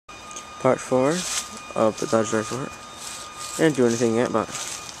part 4 of the Dodge Dart Fort. Didn't do anything yet, but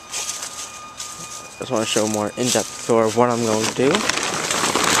just want to show more in-depth tour of what I'm going to do.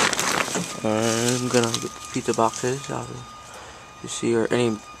 I'm gonna get the pizza boxes out of you see, or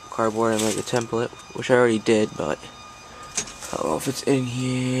any cardboard, and make a template, which I already did, but I don't know if it's in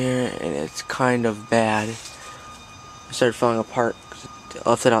here, and it's kind of bad. It started falling apart because I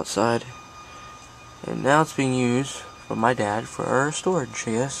left it outside, and now it's being used by my dad for storage,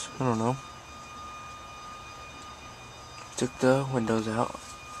 I guess. I don't know. Took the windows out.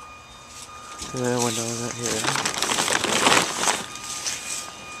 The windows out here.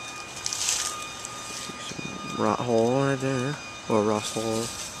 Some rot hole right there, or rust hole.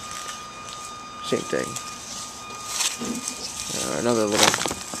 Same thing. Another little.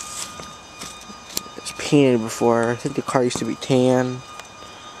 It's painted before. I think the car used to be tan.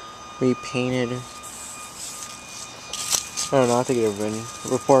 Repainted. I don't know. I think it would have been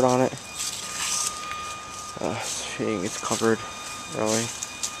a report on it. It's covered. Really.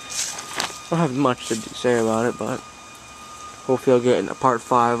 I don't have much to say about it, but hopefully I'll get a part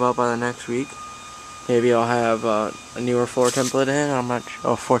 5 up by the next week. Maybe I'll have a newer floor template in. I'm not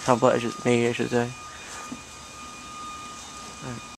sure. Oh, floor template, maybe I should say.